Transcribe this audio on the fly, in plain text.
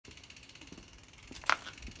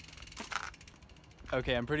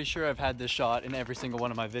Okay, I'm pretty sure I've had this shot in every single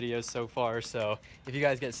one of my videos so far, so if you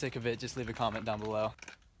guys get sick of it, just leave a comment down below.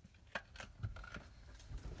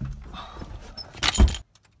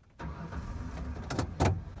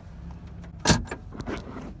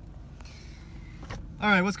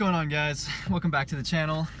 Alright, what's going on, guys? Welcome back to the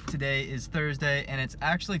channel. Today is Thursday, and it's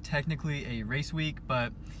actually technically a race week,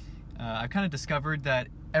 but I've kind of discovered that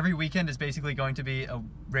every weekend is basically going to be a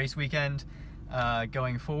race weekend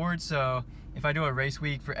going forward. So if I do a race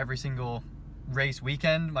week for every single race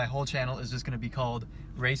weekend, my whole channel is just going to be called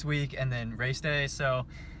Race Week and then Race Day. So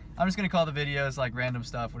I'm just going to call the videos like random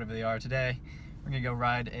stuff, whatever they are. Today we're going to go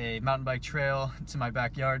ride a mountain bike trail. It's in my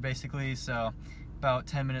backyard basically, so about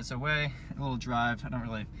 10 minutes away, a little drive. I don't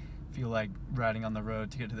really feel like riding on the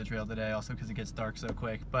road to get to the trail today, also because it gets dark so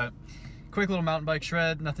quick. But quick little mountain bike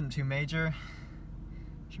shred, nothing too major.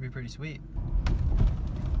 Should be pretty sweet.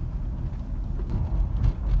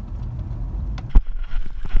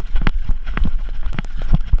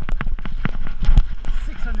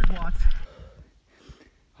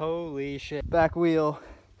 Holy shit. Back wheel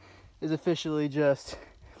is officially just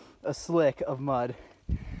a slick of mud.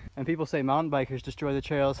 And people say mountain bikers destroy the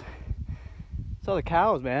trails. It's all the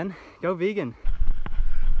cows, man. Go vegan.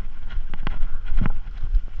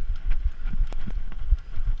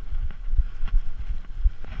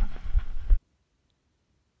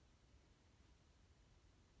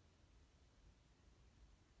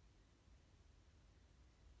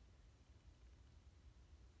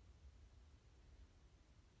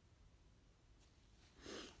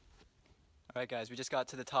 Alright guys, we just got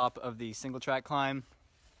to the top of the single track climb.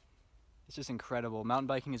 It's just incredible. Mountain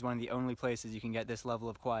biking is one of the only places you can get this level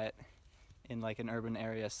of quiet in like an urban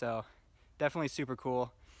area, so definitely super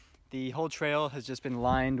cool. The whole trail has just been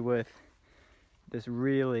lined with this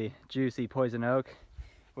really juicy poison oak,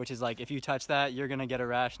 which is like if you touch that, you're gonna get a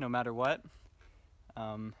rash no matter what.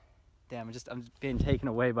 Damn, I'm being taken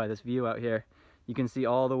away by this view out here. You can see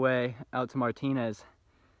all the way out to Martinez.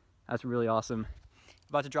 That's really awesome.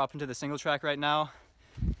 About to drop into the single track right now.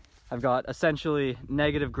 I've got essentially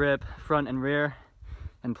negative grip front and rear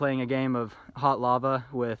and playing a game of hot lava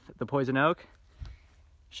with the poison oak.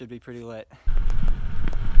 Should be pretty lit.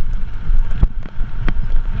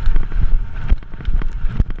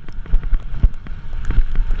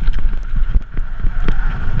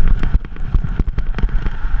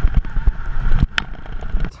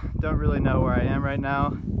 Don't really know where I am right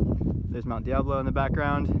now. There's Mount Diablo in the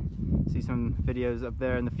background. See some videos up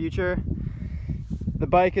there in the future. The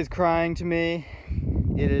bike is crying to me.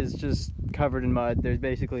 It is just covered in mud. There's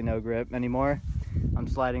basically no grip anymore. I'm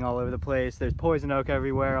sliding all over the place. There's poison oak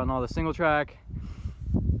everywhere on all the single track.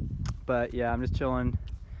 But yeah, I'm just chilling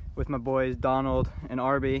with my boys Donald and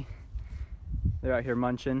Arby. They're out here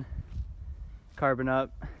munching, carbon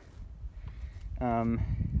up. But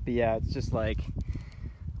yeah, it's just like,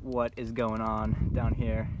 what is going on down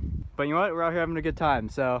here? But you know what? We're out here having a good time,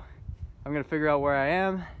 so I'm gonna figure out where I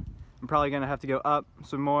am. I'm probably gonna have to go up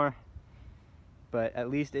some more, but at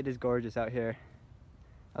least it is gorgeous out here.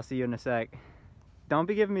 I'll see you in a sec. Don't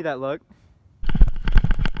be giving me that look.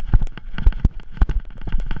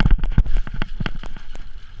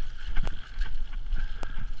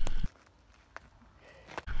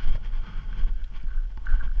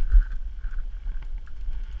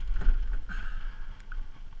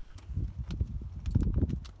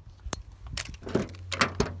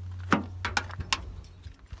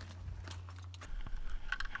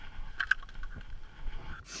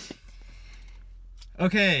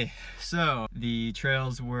 Okay, so the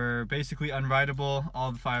trails were basically unrideable.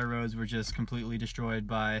 All the fire roads were just completely destroyed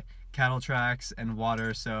by cattle tracks and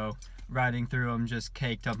water, so riding through them just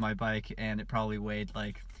caked up my bike, and it probably weighed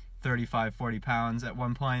like 35-40 pounds at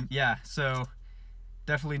one point. Yeah, so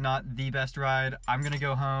definitely not the best ride. I'm gonna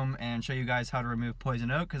go home and show you guys how to remove poison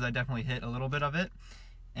oak, because I definitely hit a little bit of it,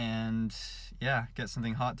 and yeah, get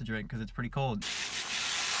something hot to drink because it's pretty cold.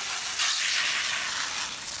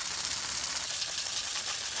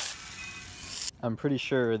 I'm pretty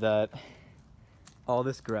sure that all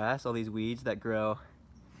this grass, all these weeds that grow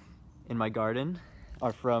in my garden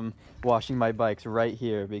are from washing my bikes right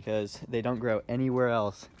here, because they don't grow anywhere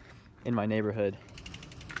else in my neighborhood.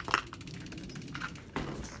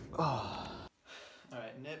 Oh. All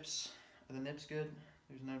right, nips. Are the nips good?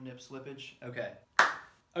 There's no nip slippage? Okay.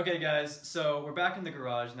 Okay guys, so we're back in the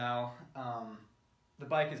garage now. The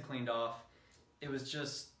bike is cleaned off. It was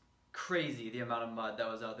just crazy the amount of mud that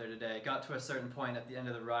was out there today. It got to a certain point at the end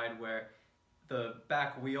of the ride where the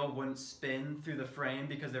back wheel wouldn't spin through the frame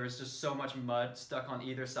because there was just so much mud stuck on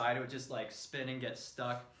either side. It would just like spin and get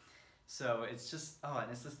stuck. So it's just, oh,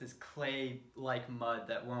 and it's just this clay-like mud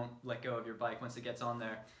that won't let go of your bike once it gets on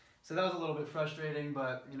there. So that was a little bit frustrating,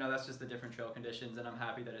 but you know, that's just the different trail conditions, and I'm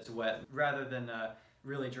happy that it's wet rather than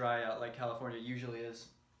really dry out like California usually is.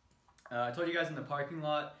 I told you guys in the parking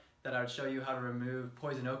lot that I would show you how to remove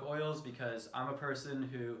poison oak oils, because I'm a person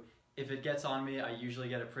who, if it gets on me, I usually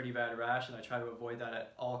get a pretty bad rash, and I try to avoid that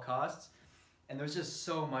at all costs. And there's just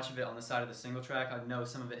so much of it on the side of the single track. I know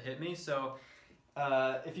some of it hit me, so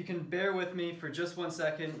if you can bear with me for just 1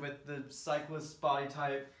 second with the cyclist body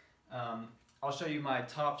type, I'll show you my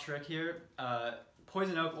top trick here.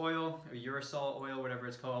 Poison oak oil, or urusol oil, whatever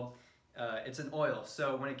it's called, it's an oil.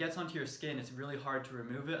 So when it gets onto your skin, it's really hard to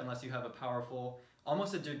remove it unless you have a powerful,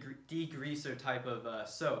 almost a degreaser type of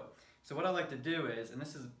soap. So what I like to do is, and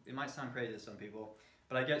it might sound crazy to some people,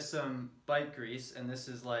 but I get some bike grease, and this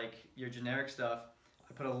is like your generic stuff.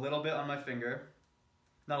 I put a little bit on my finger,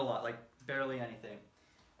 not a lot, like barely anything.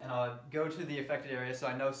 And I'll go to the affected area, so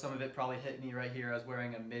I know some of it probably hit me right here. I was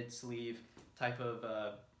wearing a mid-sleeve type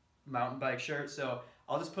of mountain bike shirt, so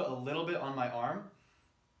I'll just put a little bit on my arm.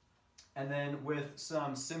 And then with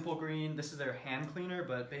some Simple Green, this is their hand cleaner,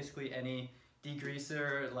 but basically any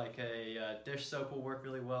degreaser, like a dish soap, will work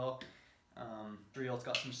really well. It's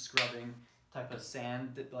got some scrubbing type of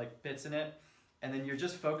sand like bits in it. And then you're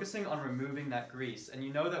just focusing on removing that grease. And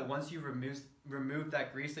you know that once you remove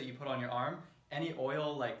that grease that you put on your arm, any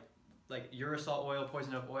oil like urusol oil,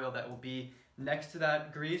 poison oak oil that will be next to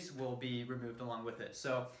that grease will be removed along with it.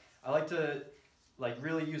 So I like to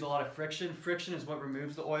really use a lot of friction. Friction is what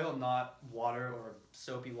removes the oil, not water or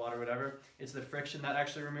soapy water, whatever. It's the friction that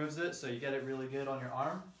actually removes it, so you get it really good on your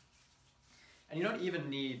arm. And you don't even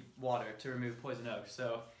need water to remove poison oak,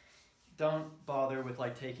 so don't bother with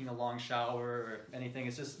taking a long shower or anything.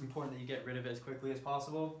 It's just important that you get rid of it as quickly as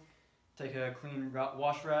possible. Take a clean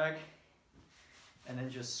wash rag and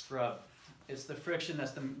then just scrub. It's the friction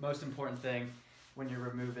that's the most important thing when you're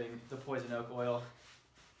removing the poison oak oil.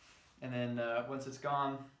 And then once it's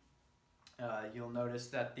gone, you'll notice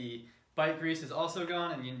that the bike grease is also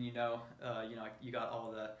gone, and you got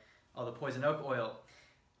all the poison oak oil.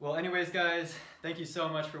 Well, anyways, guys, thank you so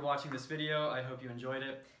much for watching this video. I hope you enjoyed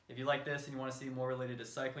it. If you like this and you want to see more related to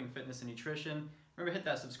cycling, fitness, and nutrition, remember, hit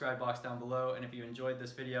that subscribe box down below. And if you enjoyed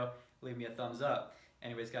this video, leave me a thumbs up.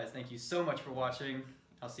 Anyways, guys, thank you so much for watching.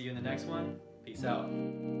 I'll see you in the next one. Peace out.